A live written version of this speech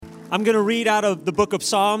I'm going to read out of the book of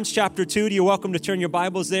Psalms, chapter 2. You're welcome to turn your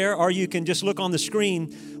Bibles there, or you can just look on the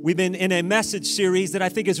screen. We've been in a message series that I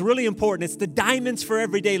think is really important. It's the diamonds for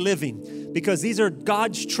everyday living, because these are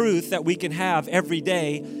God's truth that we can have every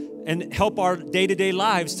day and help our day-to-day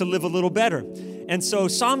lives to live a little better. And so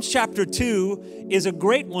Psalms chapter 2 is a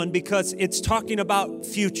great one because it's talking about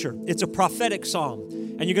future. It's a prophetic psalm.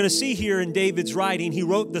 And you're going to see here in David's writing, he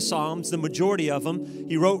wrote the Psalms, the majority of them.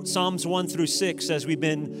 He wrote Psalms 1 through 6, as we've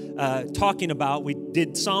been talking about. We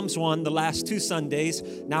did Psalms 1 the last 2 Sundays.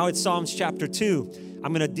 Now it's Psalms chapter 2.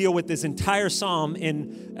 I'm going to deal with this entire psalm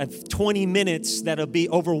in 20 minutes that'll be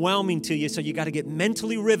overwhelming to you. So you got to get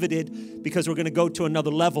mentally riveted, because we're going to go to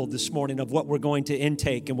another level this morning of what we're going to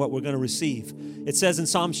intake and what we're going to receive. It says in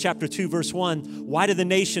Psalms chapter 2, verse 1, "Why do the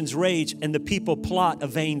nations rage and the people plot a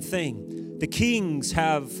vain thing? The kings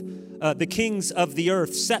of the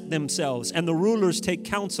earth set themselves, and the rulers take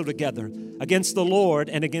counsel together against the Lord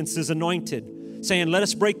and against his anointed, saying, 'Let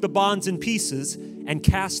us break the bonds in pieces and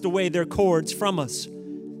cast away their cords from us.'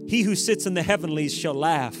 He who sits in the heavenlies shall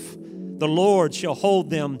laugh. The Lord shall hold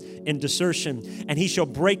them in desertion, and he shall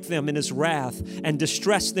break them in his wrath and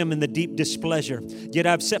distress them in the deep displeasure. Yet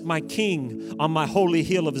I have set my king on my holy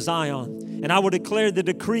hill of Zion, and I will declare the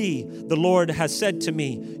decree. The Lord has said to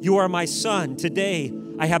me, 'You are my son. Today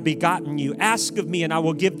I have begotten you. Ask of me, and I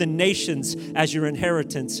will give the nations as your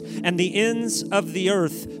inheritance, and the ends of the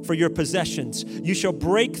earth for your possessions. You shall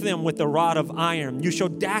break them with a rod of iron. You shall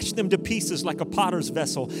dash them to pieces like a potter's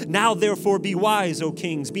vessel. Now therefore be wise, O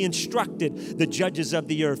kings. Be instructed, the judges of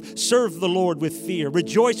the earth. Serve the Lord with fear.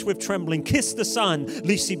 Rejoice with trembling. Kiss the Son,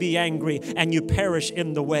 lest he be angry, and you perish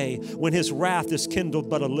in the way, when his wrath is kindled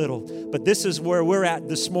but a little.'" But this is where we're at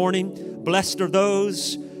this morning. Blessed are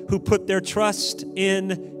those who put their trust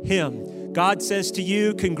in him. God says to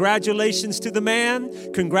you, congratulations to the man,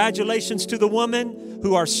 congratulations to the woman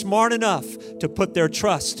who are smart enough to put their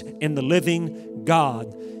trust in the living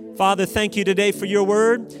God. Father, thank you today for your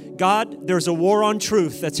word. God, there's a war on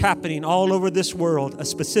truth that's happening all over this world,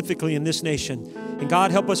 specifically in this nation. And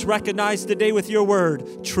God, help us recognize today with your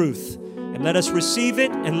word, truth. And let us receive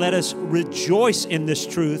it, and let us rejoice in this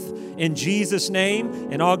truth. In Jesus' name,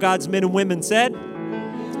 and all God's men and women said,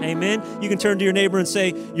 amen. You can turn to your neighbor and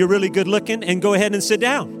say, "You're really good looking," and go ahead and sit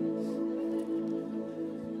down.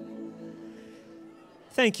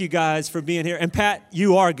 Thank you guys for being here. And Pat,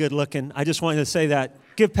 you are good looking. I just wanted to say that.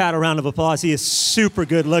 Give Pat a round of applause. He is super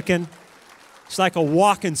good looking. It's like a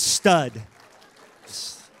walking stud.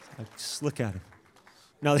 Just look at him.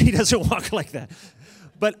 No, he doesn't walk like that.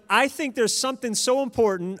 But I think there's something so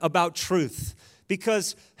important about truth.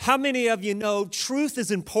 Because how many of you know truth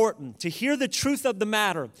is important? To hear the truth of the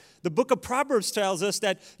matter. The book of Proverbs tells us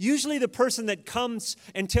that usually the person that comes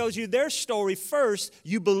and tells you their story first,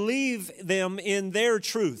 you believe them in their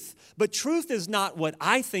truth. But truth is not what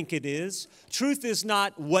I think it is. Truth is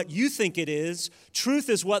not what you think it is. Truth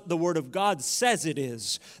is what the Word of God says it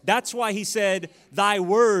is. That's why he said, "Thy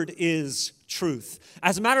word is truth."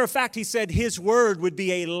 As a matter of fact, he said his word would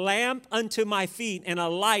be a lamp unto my feet and a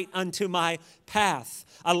light unto my path.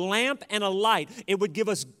 A lamp and a light. It would give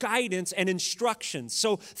us guidance and instructions.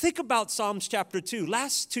 So think about Psalms chapter 2.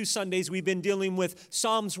 Last 2 Sundays we've been dealing with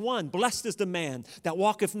Psalms 1. "Blessed is the man that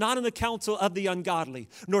walketh not in the counsel of the ungodly,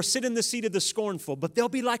 nor sit in the seat of the scornful, but they'll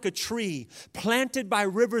be like a tree planted by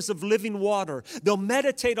rivers of living water. They'll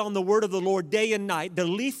meditate on the word of the Lord day and night. The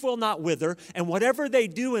leaf will not wither, and whatever they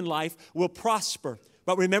do in life will prosper."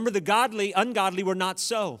 But remember, the ungodly were not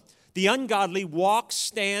so. The ungodly walk,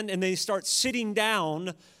 stand, and they start sitting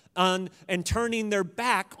down and turning their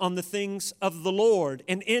back on the things of the Lord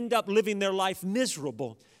and end up living their life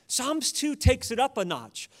miserable. Psalms 2 takes it up a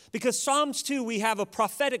notch, because Psalms 2, we have a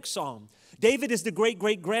prophetic psalm. David is the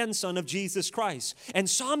great-great-grandson of Jesus Christ. And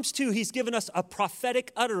Psalms 2, he's given us a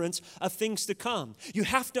prophetic utterance of things to come. You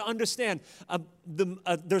have to understand,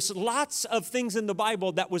 there's lots of things in the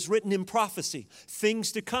Bible that was written in prophecy.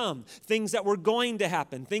 Things to come, things that were going to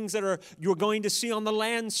happen, things that you're going to see on the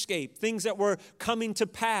landscape, things that were coming to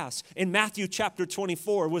pass. In Matthew chapter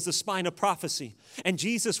 24 was the spine of prophecy. And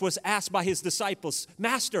Jesus was asked by his disciples,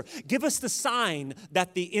 "Master, give us the sign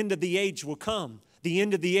that the end of the age will come." The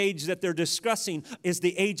end of the age that they're discussing is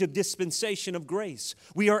the age of dispensation of grace.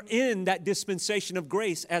 We are in that dispensation of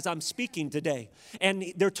grace as I'm speaking today.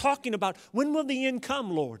 And they're talking about, when will the end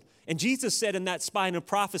come, Lord? And Jesus said in that spine of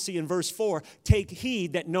prophecy in verse 4, "Take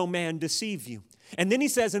heed that no man deceive you." And then he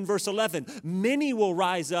says in verse 11, "Many will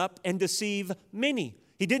rise up and deceive many."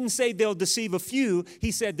 He didn't say they'll deceive a few.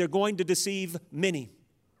 He said they're going to deceive many.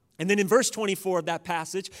 And then in verse 24 of that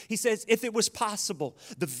passage, he says, if it was possible,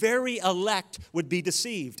 the very elect would be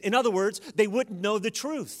deceived. In other words, they wouldn't know the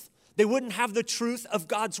truth. They wouldn't have the truth of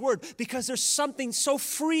God's word because there's something so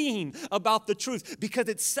freeing about the truth because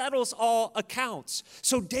it settles all accounts.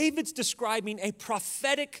 So David's describing a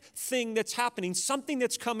prophetic thing that's happening, something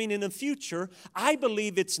that's coming in the future. I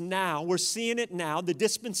believe it's now. We're seeing it now, the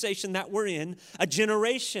dispensation that we're in, a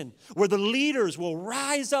generation where the leaders will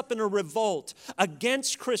rise up in a revolt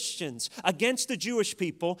against Christians, against the Jewish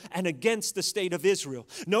people, and against the state of Israel.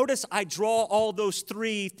 Notice I draw all those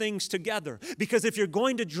three things together because if you're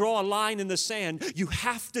going to draw a line in the sand, you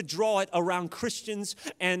have to draw it around Christians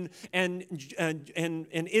and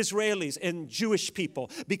Israelis and Jewish people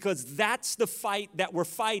because that's the fight that we're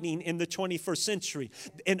fighting in the 21st century.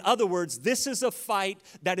 In other words, this is a fight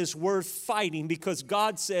that is worth fighting because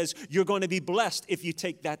God says you're going to be blessed if you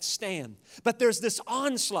take that stand. But there's this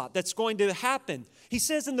onslaught that's going to happen. He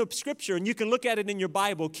says in the scripture, and you can look at it in your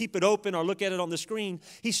Bible, keep it open or look at it on the screen.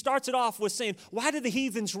 He starts it off with saying, why did the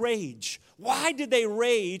heathens rage? Why did they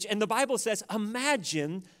rage? And the Bible says,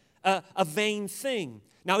 imagine a vain thing.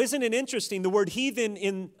 Now, isn't it interesting? The word heathen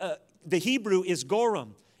in the Hebrew is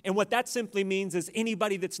goram. And what that simply means is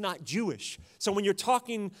anybody that's not Jewish. So when you're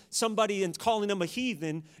talking somebody and calling them a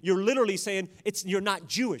heathen, you're literally saying you're not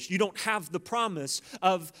Jewish. You don't have the promise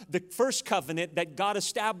of the first covenant that God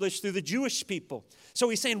established through the Jewish people. So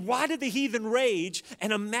he's saying, why did the heathen rage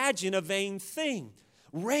and imagine a vain thing?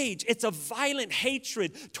 Rage, it's a violent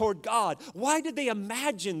hatred toward God. Why did they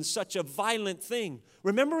imagine such a violent thing?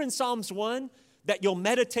 Remember in Psalms 1 that you'll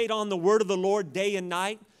meditate on the word of the Lord day and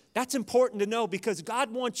night? That's important to know because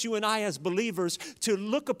God wants you and I as believers to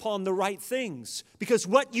look upon the right things. Because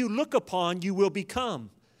what you look upon, you will become.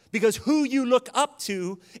 Because who you look up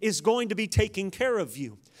to is going to be taking care of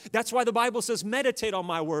you. That's why the Bible says, meditate on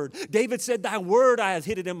my word. David said, thy word I have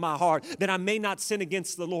hidden in my heart, that I may not sin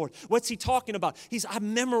against the Lord. What's he talking about? I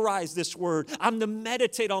memorized this word. I'm to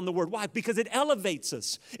meditate on the word. Why? Because it elevates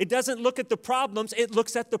us. It doesn't look at the problems. It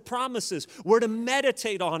looks at the promises. We're to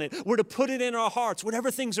meditate on it. We're to put it in our hearts. Whatever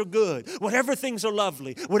things are good, whatever things are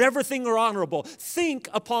lovely, whatever things are honorable, think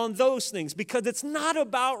upon those things because it's not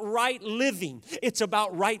about right living. It's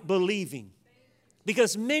about right believing.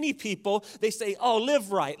 Because many people, they say, oh,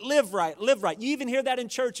 live right, live right, live right. You even hear that in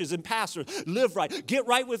churches and pastors, live right, get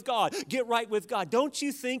right with God, get right with God. Don't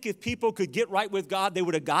you think if people could get right with God, they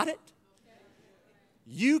would have got it?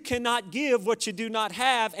 You cannot give what you do not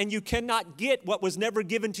have, and you cannot get what was never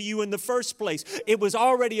given to you in the first place. It was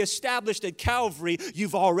already established at Calvary.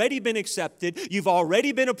 You've already been accepted. You've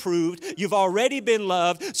already been approved. You've already been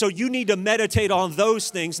loved. So you need to meditate on those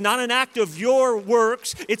things. Not an act of your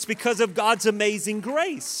works. It's because of God's amazing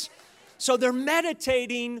grace. So they're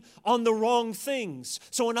meditating on the wrong things.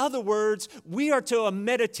 So in other words, we are to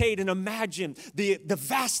meditate and imagine the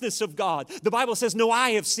vastness of God. The Bible says, no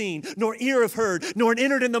eye have seen, nor ear have heard, nor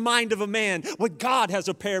entered in the mind of a man what God has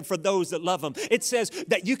prepared for those that love him. It says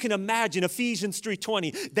that you can imagine, Ephesians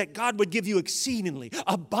 3:20, that God would give you exceedingly,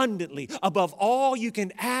 abundantly, above all you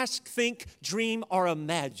can ask, think, dream, or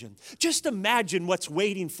imagine. Just imagine what's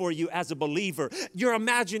waiting for you as a believer. Your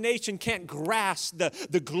imagination can't grasp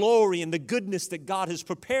the glory and the goodness that God has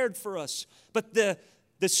prepared for us. But the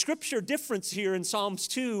scripture difference here in Psalms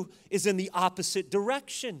 2 is in the opposite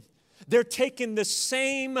direction. They're taking the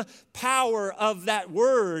same power of that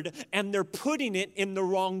word and they're putting it in the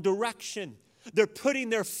wrong direction. They're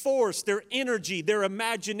putting their force, their energy, their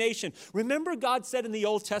imagination. Remember God said in the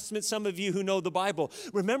Old Testament, some of you who know the Bible,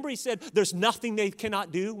 remember he said there's nothing they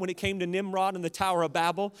cannot do when it came to Nimrod and the Tower of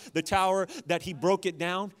Babel, the tower that he broke it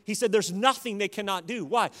down. He said there's nothing they cannot do.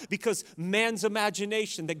 Why? Because man's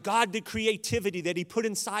imagination, that God did creativity that he put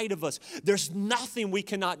inside of us, there's nothing we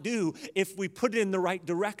cannot do if we put it in the right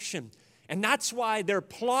direction. And that's why they're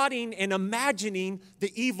plotting and imagining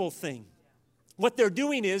the evil thing. What they're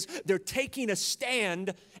doing is they're taking a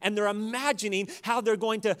stand and they're imagining how they're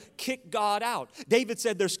going to kick God out. David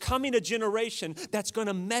said there's coming a generation that's going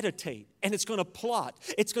to meditate and it's going to plot.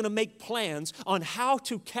 It's going to make plans on how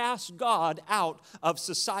to cast God out of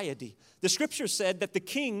society. The scripture said that the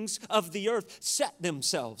kings of the earth set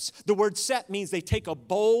themselves. The word set means they take a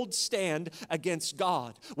bold stand against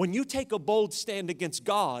God. When you take a bold stand against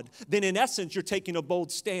God, then in essence, you're taking a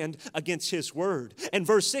bold stand against his word. And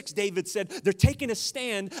verse 6, David said, they're taking a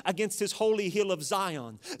stand against his holy hill of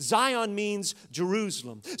Zion. Zion means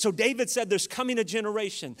Jerusalem. So David said there's coming a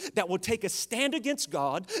generation that will take a stand against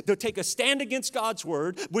God. They'll take a stand against God's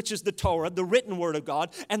word, which is the Torah, the written word of God,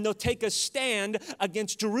 and they'll take a stand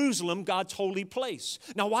against Jerusalem, God's holy place.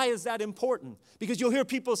 Now, why is that important? Because you'll hear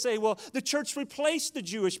people say, well, the church replaced the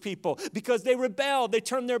Jewish people because they rebelled, they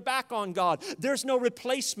turned their back on God. There's no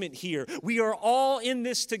replacement here. We are all in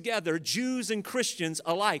this together, Jews and Christians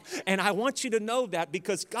alike. And I want you to know that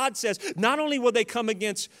because God says, not only will they come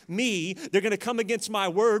against me, they're going to come against my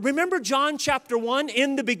word. Remember John chapter 1,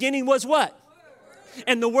 in the beginning was what?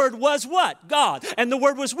 And the Word was what? God. And the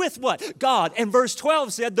Word was with what? God. And verse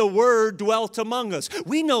 12 said the Word dwelt among us.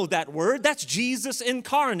 We know that Word. That's Jesus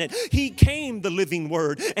incarnate. He came, the living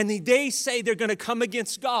Word. And they say they're going to come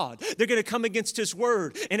against God. They're going to come against His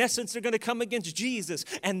Word. In essence, they're going to come against Jesus.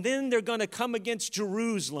 And then they're going to come against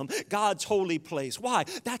Jerusalem, God's holy place. Why?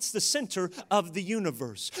 That's the center of the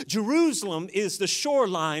universe. Jerusalem is the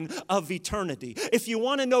shoreline of eternity. If you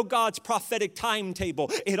want to know God's prophetic timetable,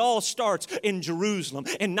 it all starts in Jerusalem.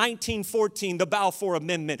 In 1914, the Balfour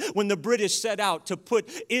Amendment, when the British set out to put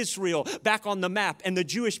Israel back on the map and the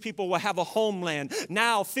Jewish people will have a homeland.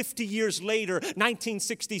 Now, 50 years later,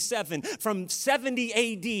 1967, from 70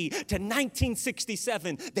 AD to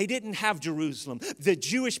 1967, they didn't have Jerusalem. The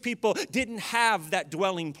Jewish people didn't have that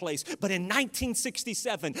dwelling place. But in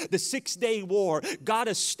 1967, the Six-Day War, God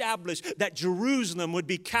established that Jerusalem would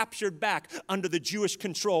be captured back under the Jewish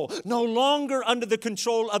control, no longer under the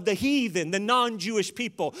control of the heathen, the non-Jewish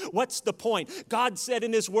people. What's the point? God said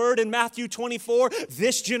in His Word in Matthew 24,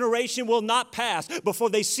 this generation will not pass before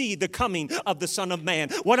they see the coming of the Son of Man.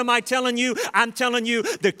 What am I telling you? I'm telling you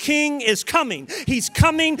the King is coming. He's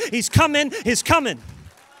coming, He's coming, He's coming.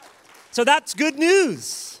 So that's good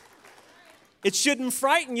news. It shouldn't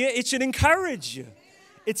frighten you. It should encourage you.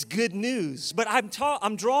 It's good news. But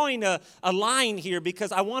I'm drawing a line here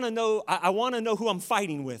because I want to know who I'm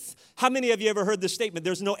fighting with. How many of you ever heard the statement,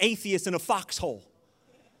 there's no atheist in a foxhole?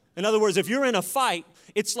 In other words, if you're in a fight,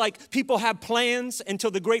 it's like people have plans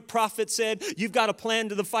until the great prophet said, you've got a plan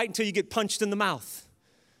to the fight until you get punched in the mouth.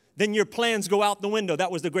 Then your plans go out the window.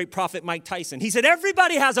 That was the great prophet Mike Tyson. He said,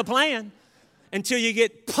 everybody has a plan until you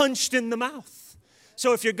get punched in the mouth.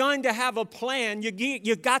 So if you're going to have a plan,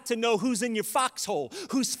 you got to know who's in your foxhole,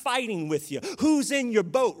 who's fighting with you, who's in your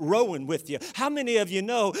boat rowing with you. How many of you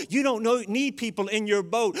know you don't need people in your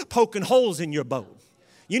boat poking holes in your boat?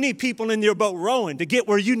 You need people in your boat rowing to get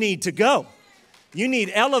where you need to go. You need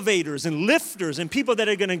elevators and lifters and people that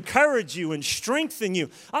are going to encourage you and strengthen you.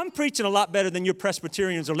 I'm preaching a lot better than your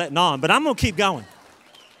Presbyterians are letting on, but I'm going to keep going.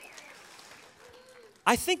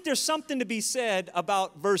 I think there's something to be said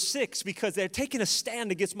about verse 6 because they're taking a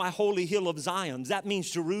stand against my holy hill of Zion. That means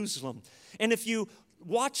Jerusalem. And if you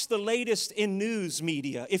watch the latest in news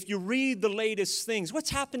media, if you read the latest things, what's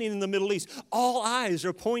happening in the Middle East? All eyes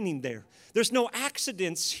are pointing there. There's no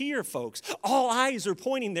accidents here, folks. All eyes are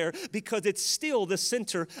pointing there because it's still the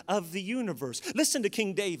center of the universe. Listen to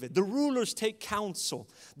King David. The rulers take counsel.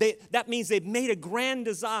 That means they've made a grand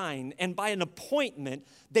design, and by an appointment,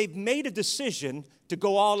 they've made a decision to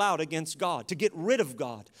go all out against God, to get rid of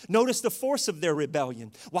God. Notice the force of their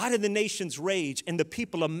rebellion. Why do the nations rage and the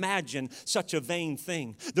people imagine such a vain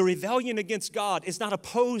thing? The rebellion against God is not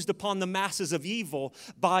opposed upon the masses of evil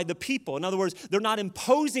by the people. In other words, they're not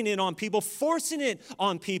imposing it on people, forcing it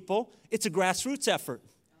on people. It's a grassroots effort.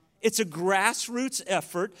 It's a grassroots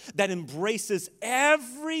effort that embraces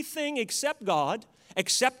everything except God,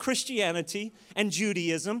 except Christianity and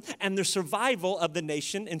Judaism and the survival of the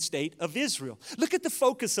nation and state of Israel. Look at the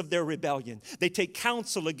focus of their rebellion. They take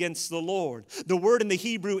counsel against the Lord. The word in the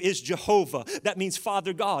Hebrew is Jehovah. That means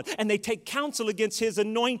Father God. And they take counsel against His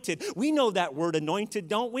anointed. We know that word anointed,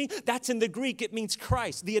 don't we? That's in the Greek. It means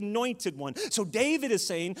Christ, the anointed one. So David is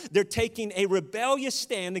saying they're taking a rebellious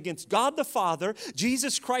stand against God the Father,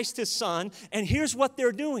 Jesus Christ His Son, and here's what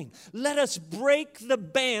they're doing. Let us break the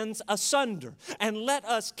bands asunder and let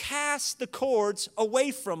us cast the cords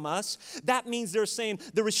away from us. That means they're saying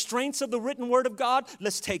the restraints of the written word of God,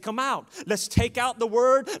 let's take them out. Let's take out the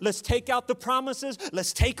word. Let's take out the promises.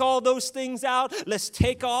 Let's take all those things out. Let's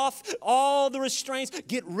take off all the restraints.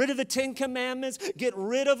 Get rid of the 10 Commandments. Get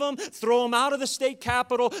rid of them. Throw them out of the state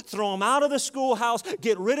capitol. Throw them out of the schoolhouse.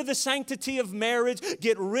 Get rid of the sanctity of marriage.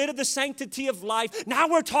 Get rid of the sanctity of life. Now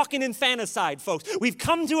we're talking infanticide, folks. We've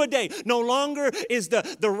come to a day. No longer is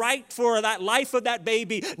the right for that life of that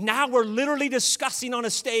baby. Now we're literally discussing on a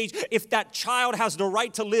stage if that child has the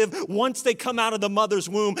right to live once they come out of the mother's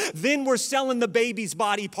womb. Then we're selling the baby's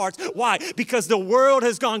body parts. Why? Because the world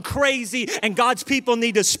has gone crazy and God's people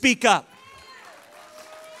need to speak up.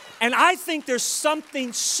 And I think there's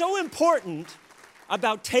something so important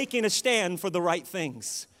about taking a stand for the right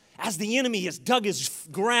things. as the enemy has dug his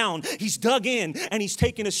ground, he's dug in and he's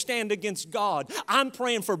taken a stand against God. I'm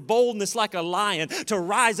praying for boldness like a lion to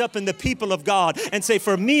rise up in the people of God and say,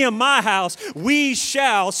 for me and my house, we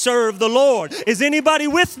shall serve the Lord. Is anybody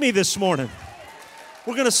with me this morning?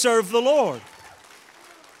 We're going to serve the Lord.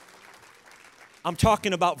 I'm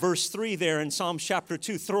talking about verse 3 there in Psalm chapter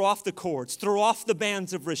 2. Throw off the cords. Throw off the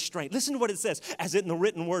bands of restraint. Listen to what it says, as in the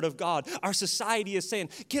written word of God. Our society is saying,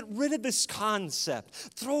 get rid of this concept.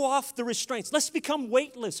 Throw off the restraints. Let's become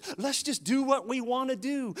weightless. Let's just do what we want to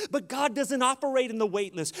do. But God doesn't operate in the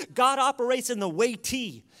weightless. God operates in the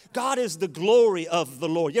weighty. God is the glory of the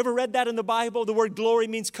Lord. You ever read that in the Bible? The word glory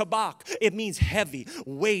means kabak. It means heavy,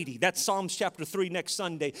 weighty. That's Psalms chapter 3 next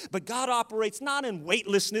Sunday. But God operates not in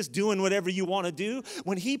weightlessness, doing whatever you want to do.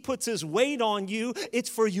 When he puts his weight on you, it's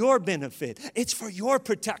for your benefit. It's for your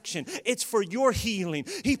protection. It's for your healing.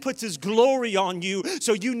 He puts his glory on you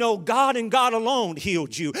so you know God and God alone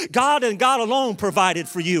healed you. God and God alone provided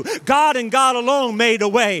for you. God and God alone made a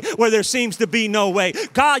way where there seems to be no way.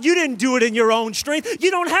 God, you didn't do it in your own strength. You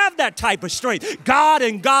don't have that type of strength. God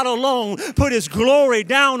and God alone put his glory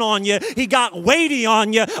down on you. He got weighty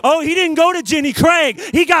on you. Oh, he didn't go to Jenny Craig.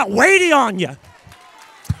 He got weighty on you.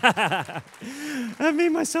 I made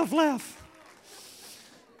myself laugh.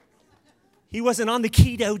 He wasn't on the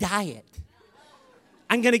keto diet.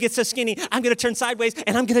 I'm going to get so skinny, I'm going to turn sideways,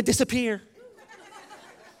 and I'm going to disappear.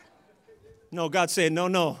 No, God said,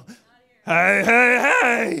 no.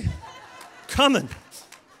 Hey. Coming.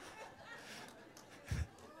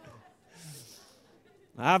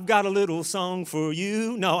 I've got a little song for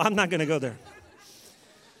you. No, I'm not going to go there.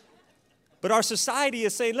 But our society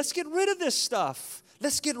is saying, let's get rid of this stuff.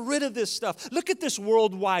 Let's get rid of this stuff. Look at this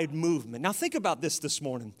worldwide movement. Now think about this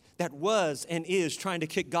morning that was and is trying to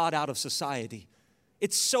kick God out of society.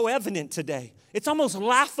 It's so evident today. It's almost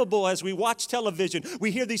laughable as we watch television. We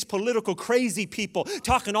hear these political crazy people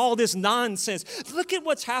talking all this nonsense. Look at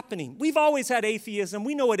what's happening. We've always had atheism.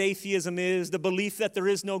 We know what atheism is, the belief that there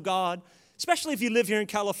is no God. Especially if you live here in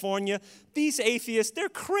California, these atheists, they're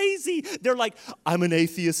crazy. They're like, I'm an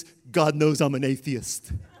atheist. God knows I'm an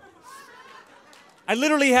atheist. I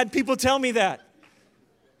literally had people tell me that.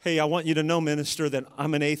 Hey, I want you to know, minister, that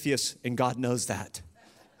I'm an atheist and God knows that.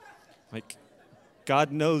 Like,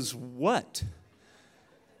 God knows what?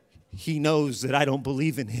 He knows that I don't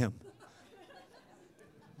believe in him.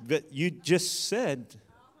 But you just said,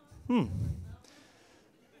 It's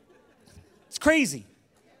crazy.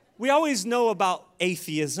 We always know about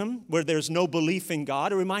atheism, where there's no belief in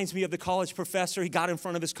God. It reminds me of the college professor. He got in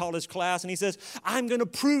front of his college class and he says, I'm going to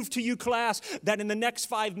prove to you, class, that in the next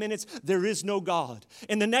 5 minutes, there is no God.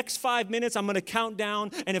 In the next 5 minutes, I'm going to count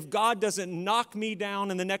down, and if God doesn't knock me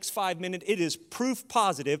down in the next 5 minutes, it is proof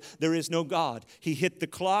positive there is no God. He hit the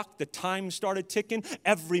clock. The time started ticking.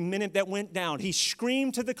 Every minute that went down, he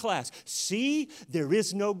screamed to the class, see, there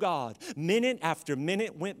is no God. Minute after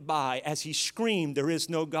minute went by as he screamed, there is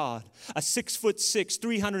no God. A 6'6",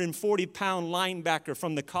 340-pound linebacker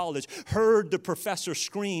from the college heard the professor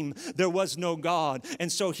scream, there was no God.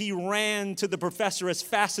 And so he ran to the professor as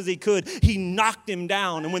fast as he could. He knocked him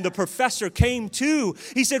down. And when the professor came to,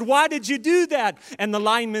 he said, why did you do that? And the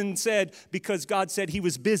lineman said, because God said he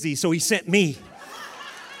was busy, so he sent me.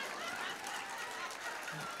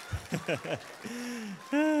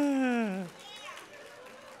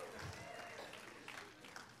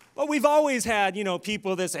 Well, we've always had,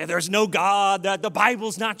 people that say there's no God, that the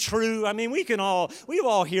Bible's not true. I mean, we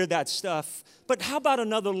all hear that stuff. But how about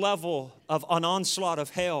another level of an onslaught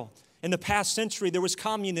of hell? In the past century, there was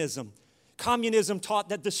communism. Communism taught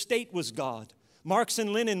that the state was God. Marx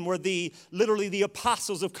and Lenin were literally the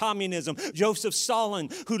apostles of communism. Joseph Stalin,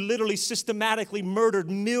 who literally systematically murdered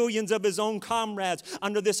millions of his own comrades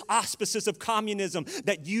under this auspices of communism,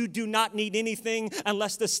 that you do not need anything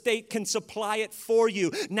unless the state can supply it for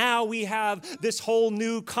you. Now we have this whole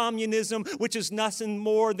new communism, which is nothing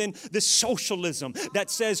more than this socialism that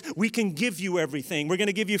says we can give you everything. We're going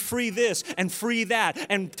to give you free this and free that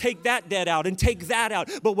and take that debt out and take that out.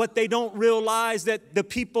 But what they don't realize that the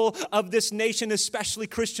people of this nation, especially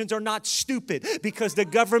Christians, are not stupid, because the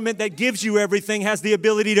government that gives you everything has the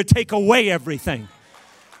ability to take away everything.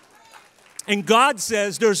 And God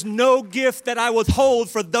says, there's no gift that I withhold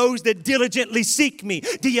for those that diligently seek me.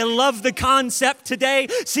 Do you love the concept today?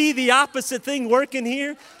 See the opposite thing working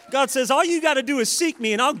here? God says, all you got to do is seek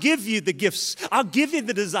me, and I'll give you the gifts. I'll give you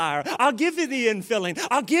the desire. I'll give you the infilling.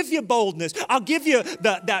 I'll give you boldness. I'll give you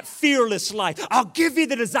that fearless life. I'll give you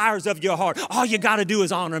the desires of your heart. All you got to do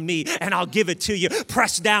is honor me, and I'll give it to you,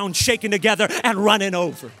 pressed down, shaken together, and running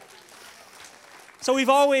over. So we've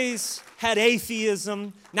always had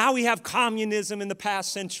atheism. Now we have communism in the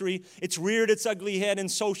past century. It's reared its ugly head in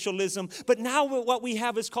socialism. But now what we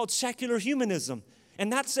have is called secular humanism.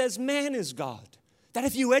 And that says man is God. That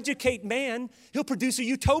if you educate man, he'll produce a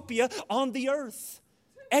utopia on the earth.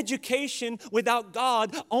 Education without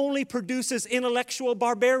God only produces intellectual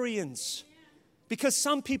barbarians. Because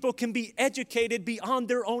some people can be educated beyond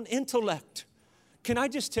their own intellect. Can I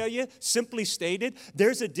just tell you, simply stated,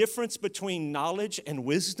 there's a difference between knowledge and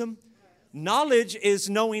wisdom. Knowledge is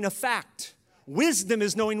knowing a fact. Wisdom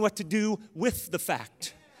is knowing what to do with the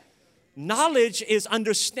fact. Knowledge is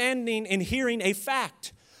understanding and hearing a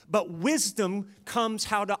fact. But wisdom comes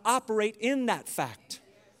how to operate in that fact.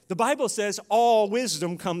 The Bible says all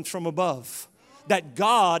wisdom comes from above. That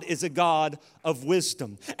God is a God of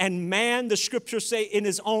wisdom. And man, the scriptures say, in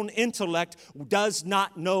his own intellect does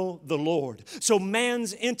not know the Lord. So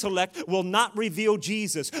man's intellect will not reveal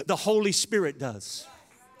Jesus. The Holy Spirit does.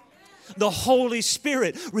 The Holy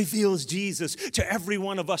Spirit reveals Jesus to every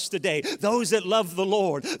one of us today. Those that love the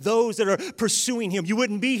Lord, those that are pursuing Him. You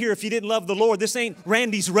wouldn't be here if you didn't love the Lord. This ain't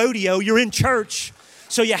Randy's rodeo. You're in church.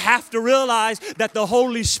 So you have to realize that the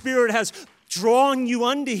Holy Spirit has drawn you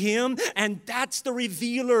unto Him, and that's the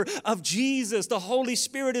revealer of Jesus. The Holy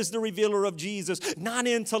Spirit is the revealer of Jesus, not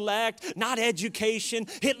intellect, not education.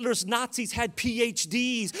 Hitler's Nazis had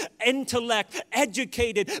PhDs, intellect,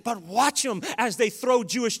 educated, but watch them as they throw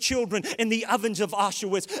Jewish children in the ovens of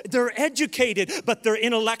Auschwitz. They're educated, but they're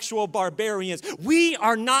intellectual barbarians. We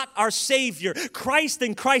are not our Savior. Christ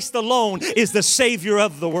and Christ alone is the Savior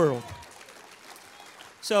of the world.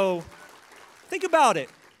 So think about it.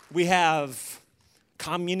 We have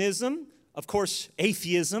communism, of course,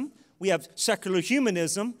 atheism. We have secular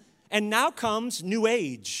humanism. And now comes New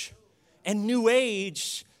Age. And New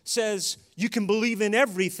Age says you can believe in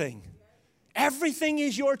everything. Everything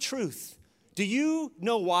is your truth. Do you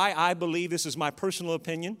know why I believe, this is my personal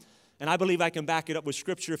opinion, and I believe I can back it up with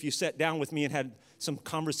Scripture. If you sat down with me and had some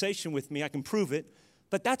conversation with me, I can prove it.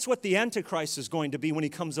 But that's what the Antichrist is going to be when he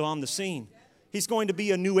comes on the scene. He's going to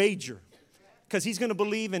be a New Ager. Because he's going to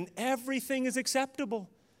believe in everything is acceptable.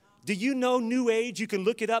 Do you know New Age? You can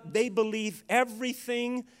look it up. They believe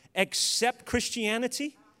everything except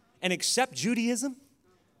Christianity and except Judaism.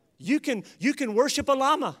 You can worship a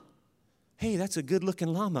llama. Hey, that's a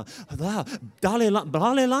good-looking llama. Dalai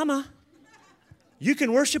Lama. You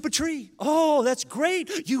can worship a tree. Oh, that's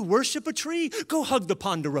great. You worship a tree. Go hug the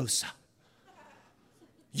ponderosa.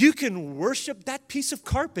 You can worship that piece of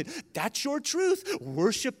carpet. That's your truth.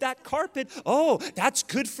 Worship that carpet. Oh, that's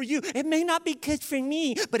good for you. It may not be good for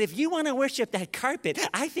me, but if you want to worship that carpet,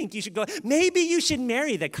 I think you should go. Maybe you should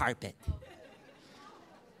marry the carpet.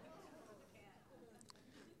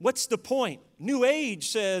 What's the point? New Age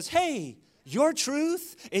says, hey, your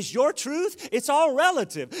truth is your truth. It's all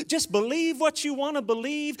relative. Just believe what you want to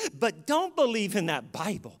believe, but don't believe in that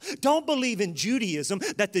Bible. Don't believe in Judaism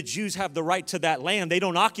that the Jews have the right to that land. They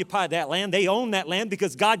don't occupy that land. They own that land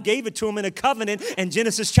because God gave it to them in a covenant in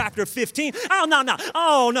Genesis chapter 15.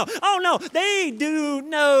 Oh, no. They do.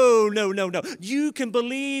 No. You can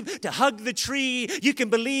believe to hug the tree. You can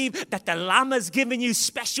believe that the llama's giving you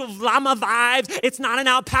special llama vibes. It's not an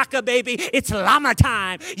alpaca, baby. It's llama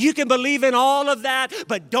time. You can believe in all of that,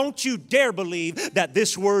 but don't you dare believe that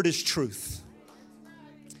this word is truth.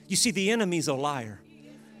 You see, the enemy's a liar.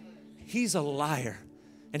 He's a liar.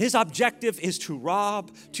 And his objective is to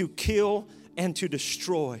rob, to kill, and to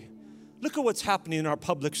destroy. Look at what's happening in our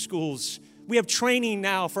public schools. We have training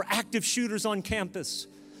now for active shooters on campus.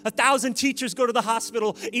 1,000 teachers go to the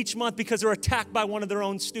hospital each month because they're attacked by one of their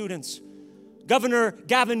own students. Governor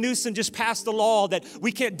Gavin Newsom just passed a law that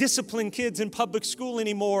we can't discipline kids in public school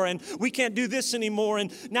anymore, and we can't do this anymore.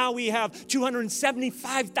 And now we have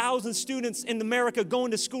 275,000 students in America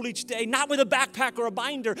going to school each day, not with a backpack or a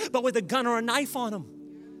binder, but with a gun or a knife on them.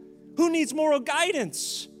 Who needs moral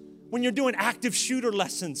guidance when you're doing active shooter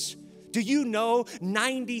lessons? Do you know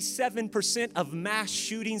 97% of mass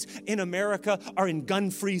shootings in America are in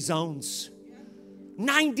gun-free zones?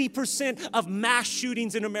 90% of mass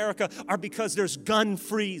shootings in America are because there's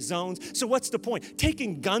gun-free zones. So what's the point?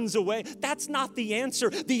 Taking guns away, that's not the answer.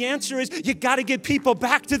 The answer is you got to get people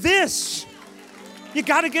back to this. You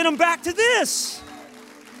got to get them back to this.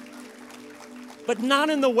 But not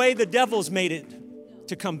in the way the devil's made it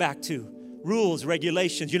to come back to. Rules,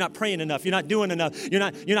 regulations. You're not praying enough. You're not doing enough. You're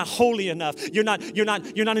not holy enough. You're not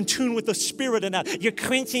in tune with the Spirit enough. You're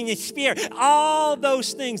quenching the Spirit. All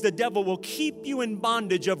those things, the devil will keep you in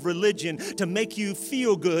bondage of religion to make you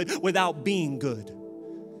feel good without being good.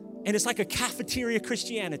 And it's like a cafeteria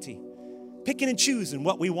Christianity, picking and choosing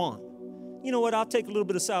what we want. You know what? I'll take a little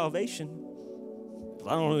bit of salvation.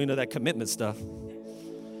 I don't even know that commitment stuff.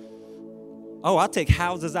 Oh, I'll take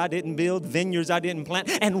houses I didn't build, vineyards I didn't plant,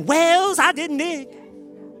 and wells I didn't dig.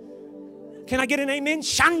 Can I get an amen?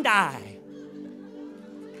 Shandai.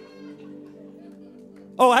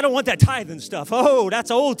 Oh, I don't want that tithing stuff. Oh,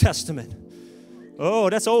 that's Old Testament. Oh,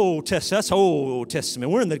 that's Old Testament. That's Old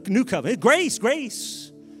Testament. We're in the New Covenant. Grace,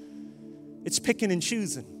 grace. It's picking and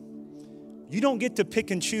choosing. You don't get to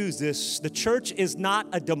pick and choose this. The church is not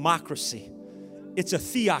a democracy. It's a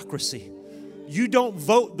theocracy. You don't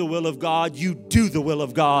vote the will of God. You do the will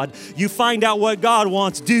of God. You find out what God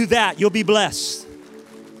wants. Do that. You'll be blessed.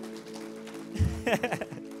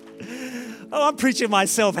 Oh, I'm preaching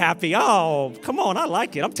myself happy. Oh, come on. I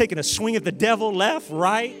like it. I'm taking a swing at the devil, left,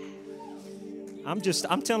 right. I'm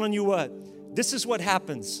telling you what. This is what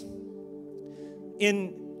happens.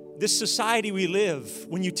 In this society we live,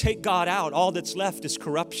 when you take God out, all that's left is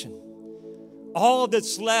corruption. All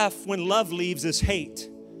that's left when love leaves is hate.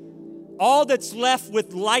 All that's left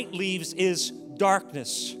with light leaves is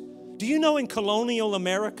darkness. Do you know in colonial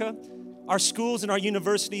America, our schools and our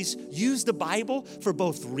universities use the Bible for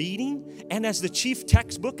both reading and as the chief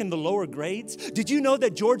textbook in the lower grades? Did you know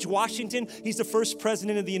that George Washington, he's the first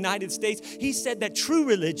president of the United States, he said that true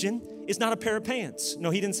religion is not a pair of pants.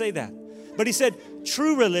 No, he didn't say that. But he said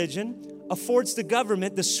true religion affords the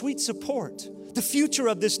government the sweet support. The future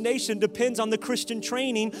of this nation depends on the Christian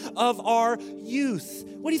training of our youth.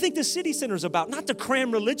 What do you think the city center is about? Not to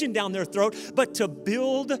cram religion down their throat, but to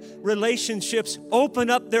build relationships, open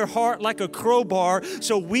up their heart like a crowbar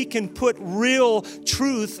so we can put real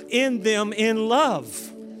truth in them in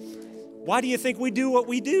love. Why do you think we do what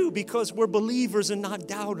we do? Because we're believers and not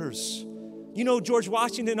doubters. You know, George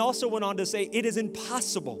Washington also went on to say, it is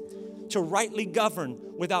impossible to rightly govern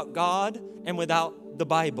without God and without the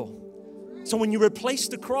Bible. So when you replace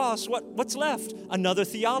the cross, what's left? Another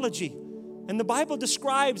theology. And the Bible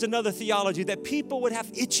describes another theology that people would have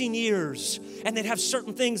itching ears and they'd have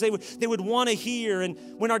certain things they would want to hear. And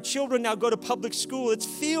when our children now go to public school, it's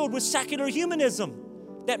filled with secular humanism.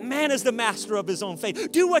 That man is the master of his own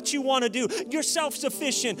fate. Do what you want to do. You're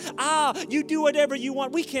self-sufficient. You do whatever you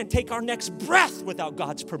want. We can't take our next breath without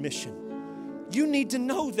God's permission. You need to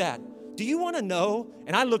know that. Do you want to know?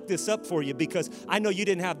 And I looked this up for you because I know you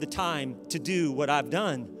didn't have the time to do what I've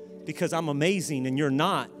done because I'm amazing and you're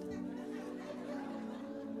not.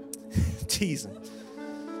 Teasing.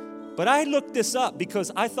 But I looked this up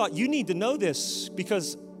because I thought you need to know this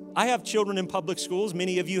because I have children in public schools.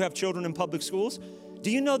 Many of you have children in public schools.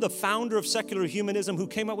 Do you know the founder of secular humanism who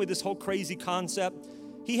came up with this whole crazy concept?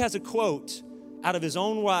 He has a quote out of his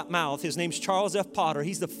own mouth. His name's Charles F. Potter.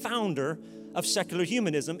 He's the founder of secular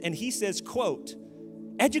humanism, and he says, quote,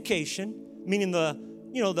 education, meaning the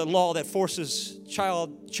law that forces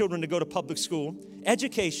children to go to public school,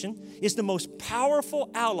 education is the most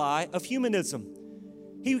powerful ally of humanism.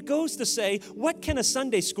 He goes to say, what can a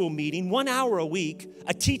Sunday school meeting, 1 hour a week,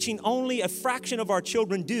 a teaching only a fraction of our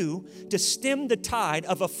children do to stem the tide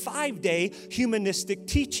of a 5-day humanistic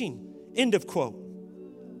teaching? End of quote.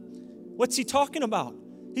 What's he talking about?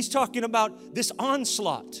 He's talking about this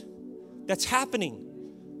onslaught that's happening,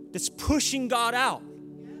 that's pushing God out.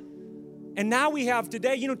 And now we have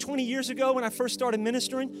today, 20 years ago when I first started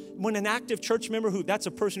ministering, when an active church member that's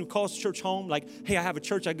a person who calls church home, like, hey, I have a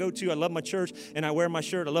church I go to, I love my church, and I wear my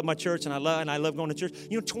shirt, I love my church, and I love going to church.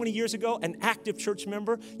 20 years ago, an active church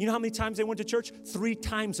member, you know how many times they went to church? 3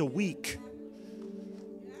 times a week.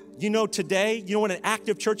 Today, when an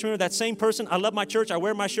active church member, that same person, I love my church, I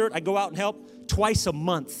wear my shirt, I go out and help, twice a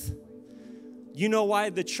month. You know why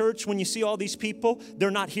the church, when you see all these people, they're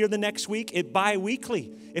not here the next week? It's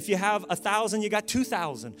bi-weekly. If you have 1,000, you got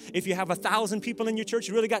 2,000. If you have 1,000 people in your church,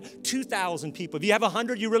 you really got 2,000 people. If you have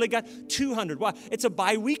 100, you really got 200. Why? It's a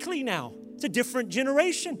bi-weekly now. It's a different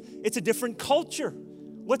generation. It's a different culture.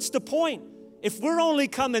 What's the point? If we're only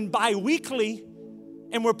coming bi-weekly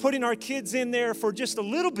and we're putting our kids in there for just a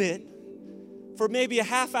little bit, for maybe a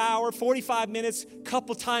half hour, 45 minutes,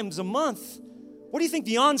 couple times a month, what do you think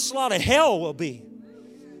the onslaught of hell will be?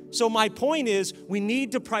 So my point is, we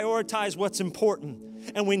need to prioritize what's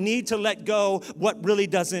important, and we need to let go what really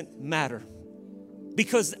doesn't matter.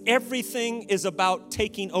 Because everything is about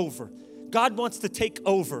taking over. God wants to take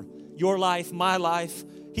over your life, my life.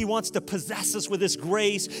 He wants to possess us with His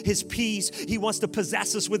grace, His peace. He wants to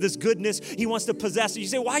possess us with His goodness. He wants to possess us. You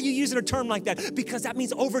say, why are you using a term like that? Because that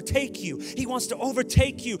means overtake you. He wants to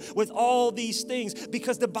overtake you with all these things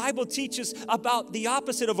because the Bible teaches about the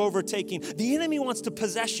opposite of overtaking. The enemy wants to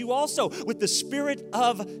possess you also with the spirit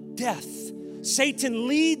of death. Satan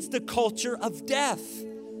leads the culture of death.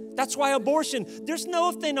 That's why abortion, there's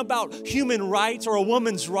nothing about human rights or a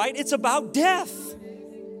woman's right. It's about death.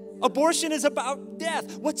 Abortion is about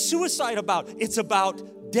death. What's suicide about? It's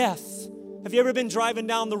about death. Have you ever been driving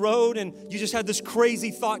down the road and you just had this crazy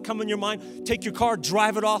thought come in your mind? Take your car,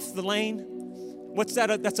 drive it off the lane. What's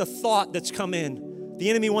that? That's a thought that's come in. The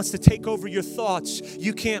enemy wants to take over your thoughts.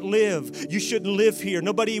 You can't live. You shouldn't live here.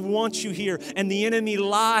 Nobody wants you here. And the enemy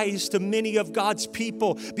lies to many of God's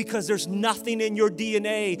people because there's nothing in your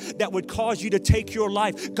DNA that would cause you to take your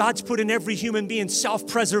life. God's put in every human being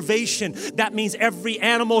self-preservation. That means every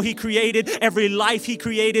animal he created, every life he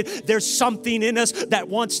created, there's something in us that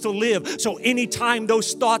wants to live. So anytime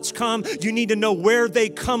those thoughts come, you need to know where they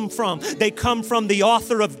come from. They come from the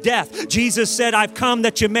author of death. Jesus said, I've come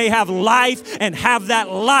that you may have life and have that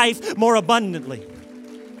life more abundantly.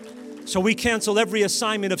 So we cancel every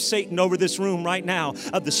assignment of Satan over this room right now,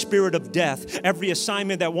 of the spirit of death. Every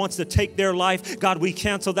assignment that wants to take their life, God, we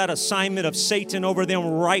cancel that assignment of Satan over them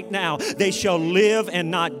right now. They shall live and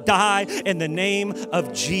not die in the name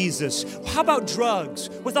of Jesus. How about drugs?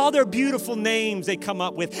 With all their beautiful names they come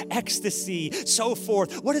up with, ecstasy, so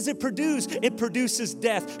forth. What does it produce? It produces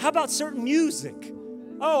death. How about certain music?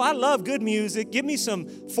 Oh, I love good music. Give me some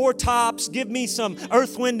Four Tops. Give me some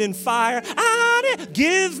Earth, Wind, and Fire.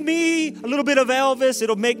 Give me a little bit of Elvis.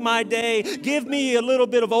 It'll make my day. Give me a little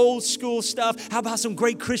bit of old school stuff. How about some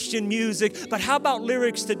great Christian music? But how about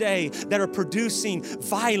lyrics today that are producing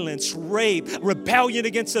violence, rape, rebellion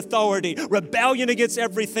against authority, rebellion against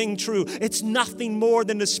everything true? It's nothing more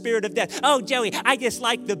than the spirit of death. Oh, Joey, I just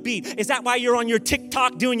like the beat. Is that why you're on your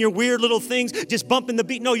TikTok doing your weird little things, just bumping the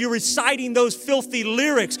beat? No, you're reciting those filthy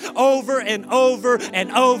lyrics over and over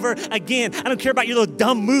and over again. I don't care about your little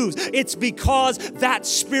dumb moves. It's because that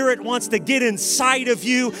spirit wants to get inside of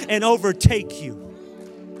you and overtake you.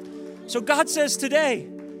 So God says today,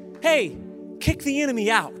 hey, kick the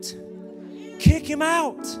enemy out. Kick him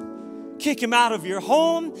out. Kick him out of your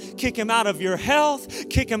home. Kick him out of your health.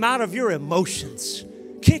 Kick him out of your emotions.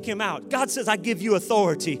 Kick him out. God says, I give you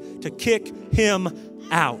authority to kick him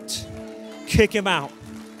out. Kick him out.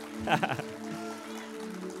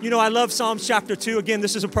 You know, I love Psalms chapter 2. Again,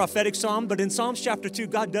 this is a prophetic psalm, but in Psalms chapter 2,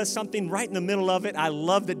 God does something right in the middle of it. I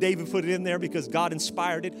love that David put it in there because God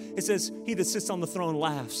inspired it. It says, he that sits on the throne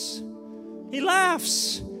laughs. He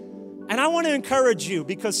laughs. And I want to encourage you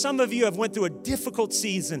because some of you have went through a difficult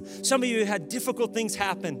season. Some of you had difficult things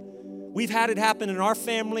happen. We've had it happen in our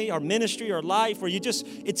family, our ministry, our life, where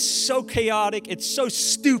it's so chaotic, it's so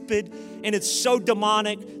stupid, and it's so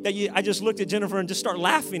demonic that I just looked at Jennifer and just start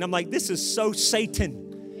laughing. I'm like, this is so Satan.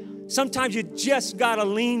 Sometimes you just got to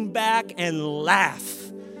lean back and laugh.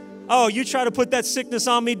 Oh, you try to put that sickness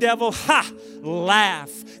on me, devil? Ha! Laugh.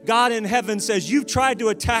 God in heaven says, you've tried to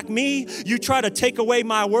attack me. You try to take away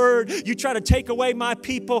my word. You try to take away my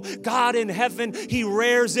people. God in heaven, he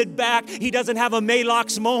rears it back. He doesn't have a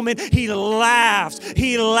Maalox moment. He laughs.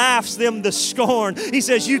 He laughs them to scorn. He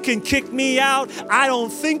says, you can kick me out? I don't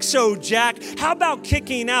think so, Jack. How about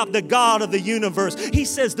kicking out the God of the universe? He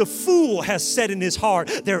says, the fool has said in his heart,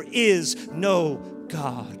 there is no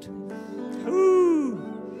God. Ooh.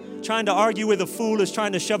 Trying to argue with a fool is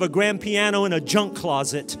trying to shove a grand piano in a junk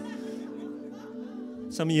closet.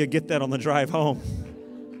 Some of you get that on the drive home.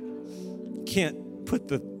 Can't put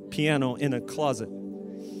the piano in a closet.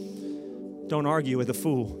 Don't argue with a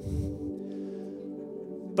fool.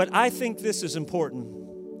 But I think this is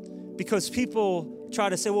important because people try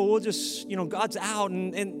to say, well, we'll just, God's out.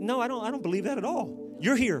 And no, I don't believe that at all.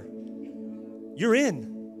 You're here. You're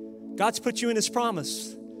in. God's put you in his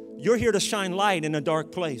promise. You're here to shine light in a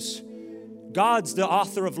dark place. God's the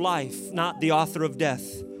author of life, not the author of death.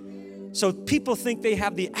 So people think they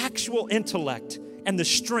have the actual intellect and the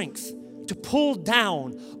strength to pull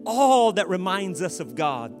down all that reminds us of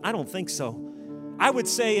God. I don't think so. I would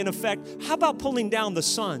say, in effect, how about pulling down the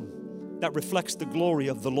sun that reflects the glory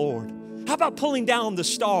of the Lord? How about pulling down the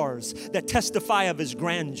stars that testify of his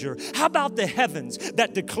grandeur? How about the heavens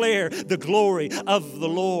that declare the glory of the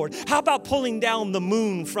Lord? How about pulling down the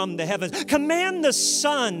moon from the heavens? Command the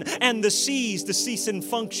sun and the seas to cease and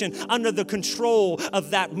function under the control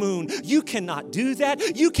of that moon. You cannot do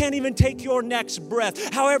that. You can't even take your next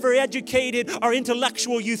breath. However educated or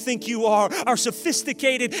intellectual you think you are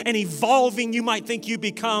sophisticated and evolving you might think you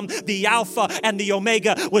become, the Alpha and the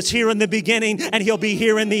Omega was here in the beginning and he'll be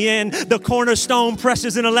here in the end. The cornerstone,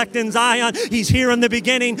 precious and elect in Zion. He's here in the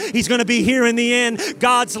beginning. He's going to be here in the end.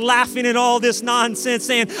 God's laughing at all this nonsense,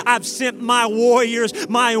 saying, I've sent my warriors,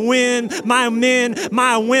 my men,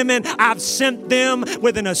 my women. I've sent them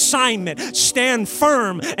with an assignment. Stand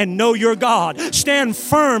firm and know your God. Stand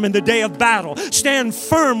firm in the day of battle. Stand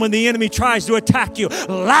firm when the enemy tries to attack you.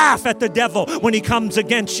 Laugh at the devil when he comes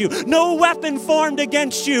against you. No weapon formed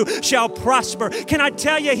against you shall prosper. Can I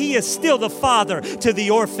tell you, he is still the father to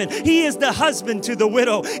the orphan. He is the husband to the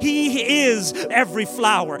widow. He is every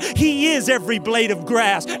flower. He is every blade of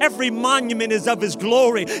grass. Every monument is of his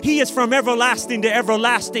glory. He is from everlasting to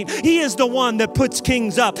everlasting. He is the one that puts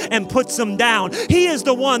kings up and puts them down. He is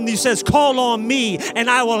the one who says, call on me and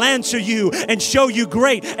I will answer you and show you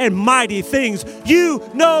great and mighty things you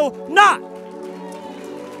know not.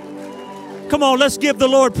 Come on, let's give the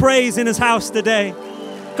Lord praise in his house today.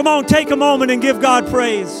 Come on, take a moment and give God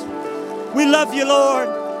praise. We love you,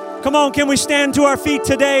 Lord. Come on, can we stand to our feet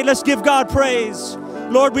today? Let's give God praise.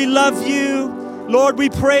 Lord, we love you. Lord, we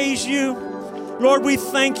praise you. Lord, we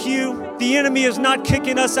thank you. The enemy is not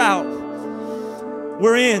kicking us out.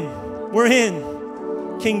 We're in. We're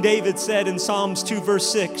in. King David said in Psalms 2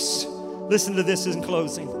 verse 6, listen to this in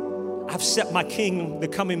closing. I've set my king, the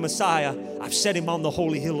coming Messiah, I've set him on the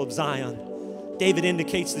holy hill of Zion. David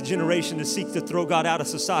indicates the generation to seek to throw God out of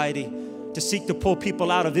society, to seek to pull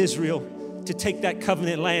people out of Israel, to take that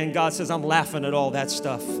covenant land. God says, I'm laughing at all that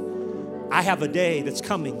stuff. I have a day that's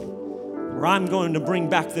coming where I'm going to bring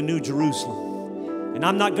back the new Jerusalem. And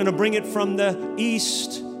I'm not going to bring it from the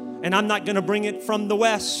east, and I'm not going to bring it from the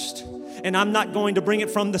west, and I'm not going to bring it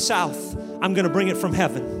from the south. I'm going to bring it from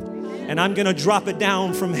heaven. And I'm going to drop it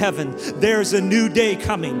down from heaven. There's a new day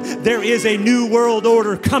coming. There is a new world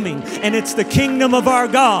order coming. And it's the kingdom of our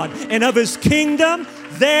God. And of his kingdom,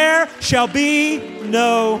 there shall be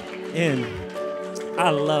no end. I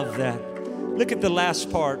love that. Look at the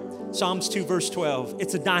last part. Psalms 2 verse 12.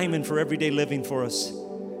 It's a diamond for everyday living for us.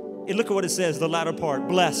 And look at what it says, the latter part.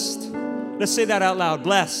 Blessed. Let's say that out loud.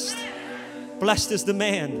 Blessed. Blessed is the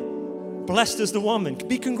man. Blessed is the woman.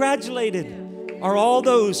 Be congratulated are all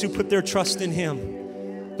those who put their trust in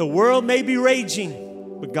him. The world may be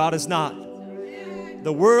raging, but God is not.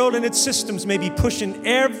 The world and its systems may be pushing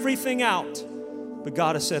everything out, but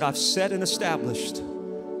God has said, I've set and established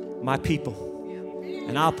my people,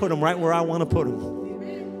 and I'll put them right where I want to put them.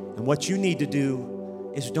 And what you need to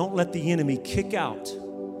do is don't let the enemy kick out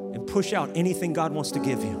and push out anything God wants to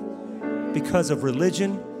give you because of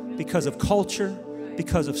religion, because of culture,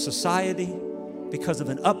 because of society, because of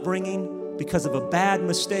an upbringing, because of a bad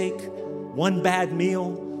mistake, one bad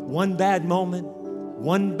meal, one bad moment,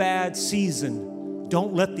 one bad season.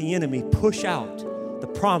 Don't let the enemy push out the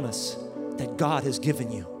promise that God has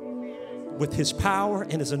given you. With his power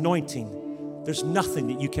and his anointing, there's nothing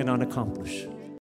that you cannot accomplish.